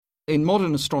In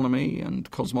modern astronomy and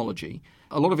cosmology,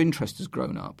 a lot of interest has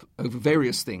grown up over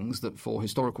various things that, for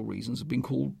historical reasons, have been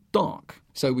called dark.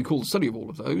 So we call the study of all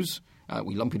of those,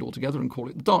 we lump it all together and call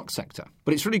it the dark sector.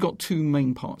 But it's really got two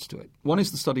main parts to it. One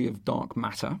is the study of dark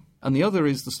matter, and the other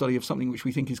is the study of something which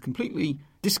we think is completely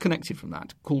disconnected from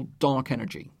that, called dark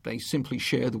energy. They simply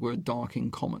share the word dark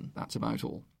in common. That's about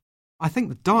all. I think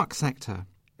the dark sector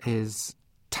is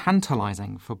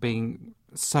tantalising for being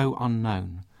so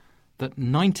unknown that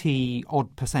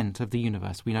 90-odd% of the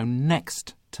universe we know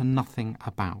next to nothing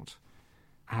about.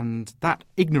 And that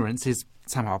ignorance is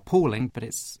somehow appalling, but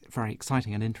it's very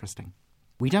exciting and interesting.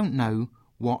 We don't know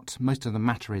what most of the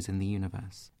matter is in the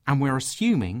universe, and we're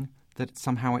assuming that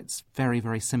somehow it's very,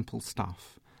 very simple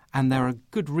stuff. And there are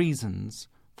good reasons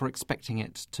for expecting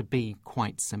it to be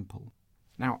quite simple.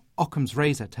 Now, Occam's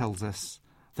razor tells us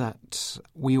that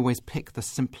we always pick the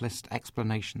simplest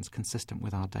explanations consistent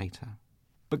with our data.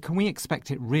 But can we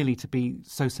expect it really to be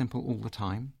so simple all the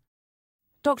time?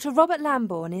 Dr. Robert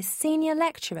Lambourne is Senior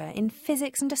Lecturer in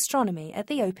Physics and Astronomy at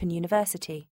the Open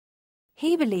University.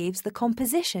 He believes the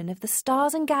composition of the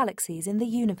stars and galaxies in the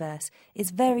universe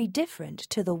is very different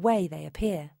to the way they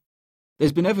appear.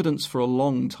 There's been evidence for a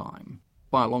long time,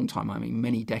 by a long time I mean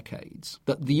many decades,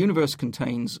 that the universe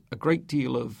contains a great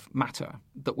deal of matter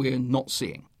that we're not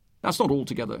seeing. That's not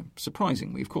altogether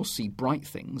surprising. We of course see bright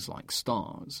things like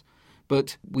stars,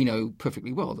 but we know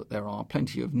perfectly well that there are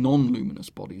plenty of non-luminous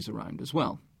bodies around as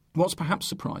well. What's perhaps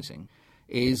surprising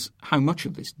is how much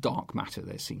of this dark matter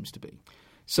there seems to be.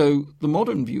 So the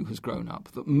modern view has grown up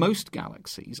that most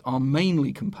galaxies are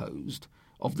mainly composed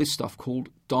of this stuff called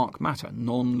dark matter,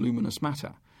 non-luminous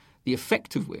matter, the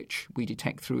effect of which we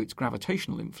detect through its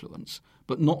gravitational influence,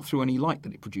 but not through any light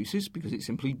that it produces, because it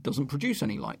simply doesn't produce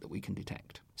any light that we can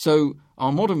detect. So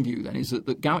our modern view then is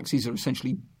that galaxies are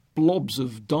essentially blobs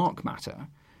of dark matter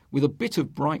with a bit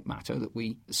of bright matter that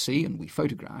we see and we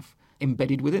photograph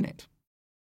embedded within it.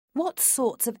 What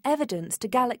sorts of evidence do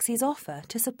galaxies offer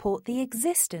to support the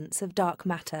existence of dark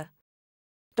matter?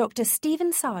 Dr.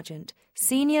 Stephen Sargent,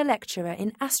 Senior Lecturer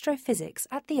in Astrophysics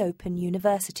at the Open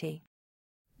University.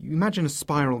 You imagine a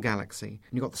spiral galaxy,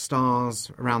 and you've got the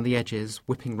stars around the edges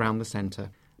whipping round the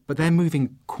centre, but they're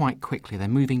moving quite quickly. They're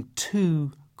moving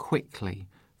too quickly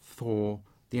for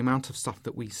the amount of stuff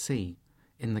that we see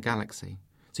in the galaxy.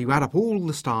 So you add up all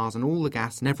the stars and all the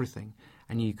gas and everything,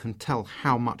 and you can tell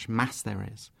how much mass there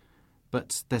is.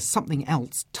 But there's something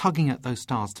else tugging at those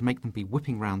stars to make them be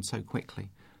whipping round so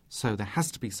quickly. So there has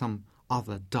to be some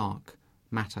other dark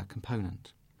matter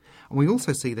component. And we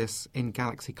also see this in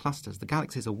galaxy clusters. The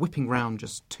galaxies are whipping round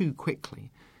just too quickly.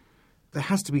 There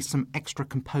has to be some extra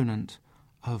component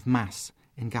of mass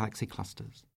in galaxy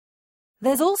clusters.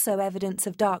 There's also evidence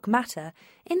of dark matter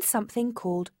in something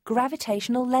called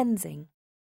gravitational lensing.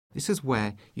 This is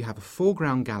where you have a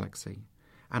foreground galaxy,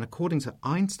 and according to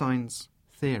Einstein's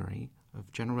theory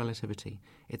of general relativity,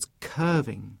 it's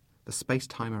curving the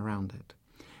space-time around it.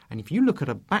 And if you look at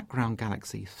a background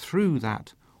galaxy through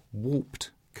that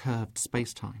warped, curved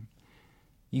space-time,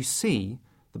 you see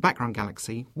the background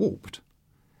galaxy warped.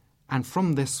 And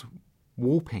from this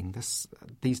warping,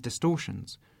 these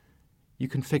distortions, you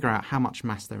can figure out how much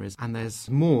mass there is, and there's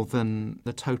more than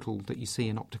the total that you see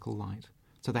in optical light.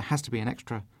 So there has to be an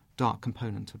extra dark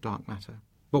component of dark matter.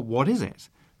 But what is it?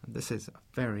 And this is a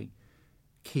very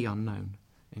key unknown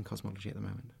in cosmology at the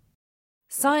moment.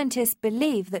 Scientists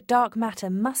believe that dark matter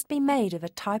must be made of a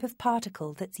type of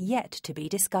particle that's yet to be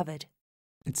discovered.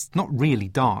 It's not really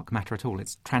dark matter at all,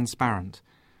 it's transparent.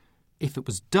 If it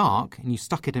was dark and you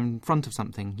stuck it in front of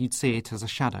something, you'd see it as a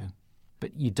shadow.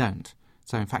 But you don't.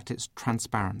 So in fact it's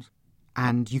transparent.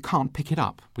 And you can't pick it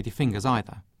up with your fingers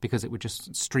either, because it would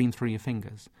just stream through your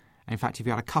fingers. And in fact, if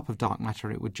you had a cup of dark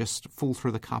matter, it would just fall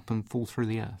through the cup and fall through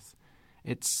the earth.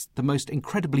 It's the most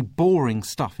incredibly boring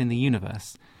stuff in the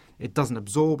universe. It doesn't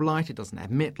absorb light, it doesn't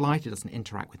emit light, it doesn't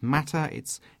interact with matter.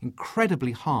 It's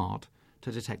incredibly hard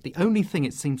to detect. The only thing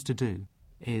it seems to do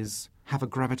is have a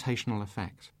gravitational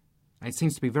effect. And it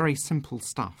seems to be very simple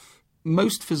stuff.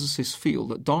 Most physicists feel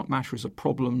that dark matter is a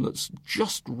problem that's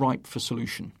just ripe for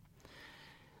solution.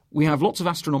 We have lots of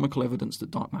astronomical evidence that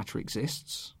dark matter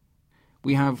exists.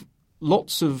 We have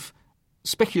lots of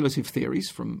speculative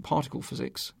theories from particle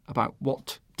physics about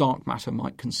what dark matter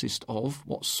might consist of,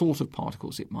 what sort of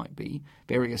particles it might be,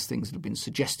 various things that have been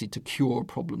suggested to cure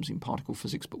problems in particle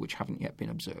physics but which haven't yet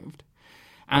been observed.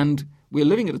 And we're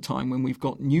living at a time when we've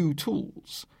got new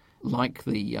tools like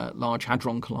the Large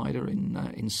Hadron Collider in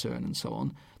CERN and so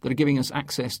on, that are giving us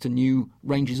access to new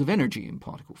ranges of energy in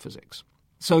particle physics.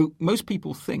 So most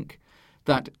people think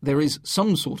that there is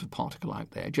some sort of particle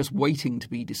out there just waiting to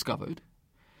be discovered,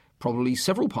 probably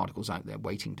several particles out there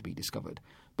waiting to be discovered.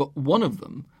 But one of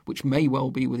them, which may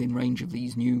well be within range of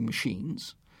these new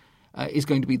machines, is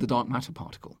going to be the dark matter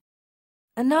particle.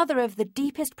 Another of the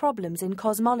deepest problems in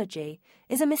cosmology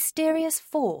is a mysterious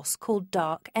force called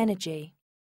dark energy.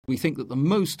 We think that the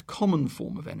most common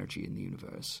form of energy in the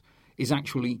universe is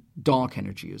actually dark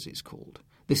energy, as it's called.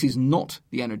 This is not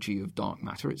the energy of dark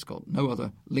matter. It's got no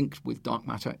other link with dark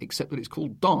matter except that it's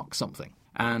called dark something.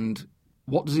 And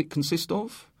what does it consist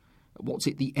of? What's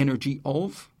it the energy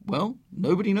of? Well,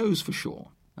 nobody knows for sure.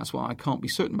 That's why I can't be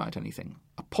certain about anything.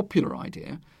 A popular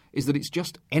idea is that it's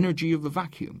just energy of the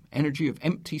vacuum, energy of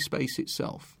empty space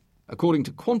itself. According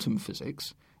to quantum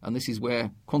physics, and this is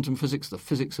where quantum physics, the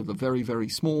physics of the very, very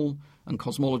small, and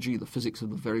cosmology, the physics of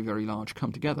the very, very large,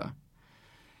 come together.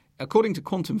 According to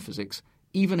quantum physics,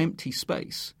 even empty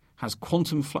space has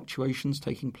quantum fluctuations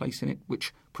taking place in it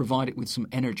which provide it with some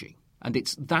energy. And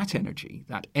it's that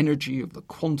energy of the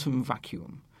quantum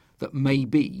vacuum, that may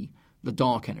be the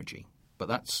dark energy. But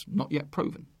that's not yet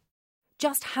proven.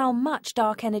 Just how much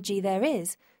dark energy there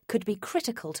is could be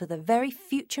critical to the very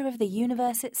future of the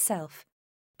universe itself.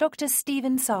 Dr.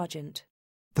 Stephen Sargent.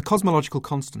 The cosmological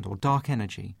constant, or dark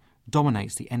energy,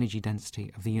 dominates the energy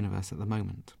density of the universe at the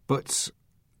moment. But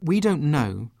we don't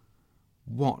know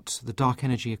what the dark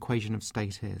energy equation of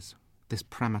state is, this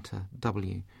parameter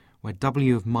W, where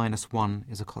W of -1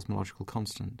 is a cosmological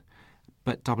constant,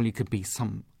 but W could be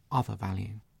some other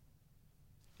value.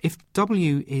 If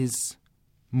W is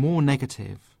more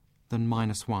negative than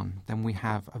 -1, then we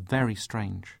have a very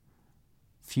strange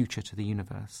future to the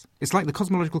universe. It's like the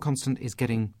cosmological constant is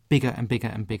getting bigger and bigger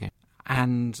and bigger.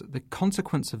 And the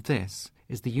consequence of this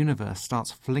is the universe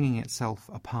starts flinging itself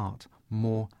apart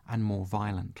more and more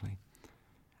violently.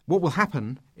 What will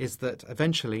happen is that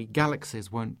eventually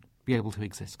galaxies won't be able to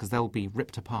exist because they'll be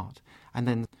ripped apart. And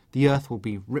then the Earth will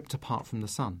be ripped apart from the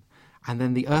Sun. And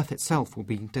then the Earth itself will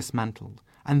be dismantled.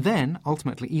 And then,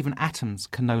 ultimately, even atoms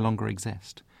can no longer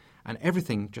exist. And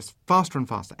everything just faster and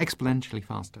faster, exponentially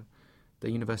faster. The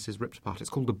universe is ripped apart.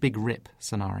 It's called the Big Rip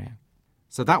scenario.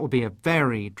 So that would be a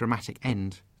very dramatic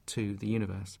end to the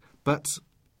universe. But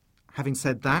having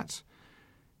said that,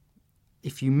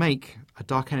 if you make a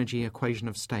dark energy equation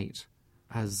of state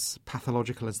as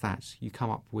pathological as that, you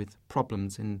come up with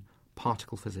problems in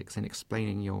particle physics in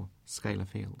explaining your scalar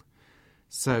field.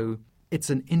 So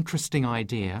it's an interesting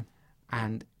idea,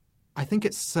 and I think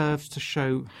it serves to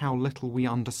show how little we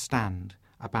understand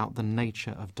about the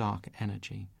nature of dark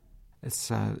energy.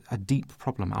 It's a deep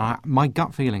problem. My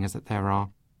gut feeling is that there are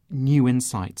new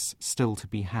insights still to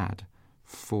be had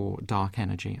for dark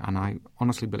energy, and I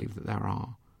honestly believe that there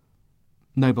are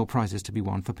Nobel Prizes to be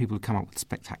won for people who come up with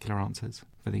spectacular answers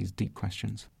for these deep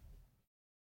questions.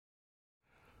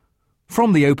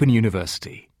 From the Open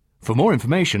University. For more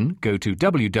information, go to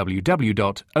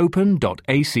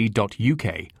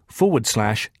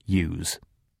www.open.ac.uk/use.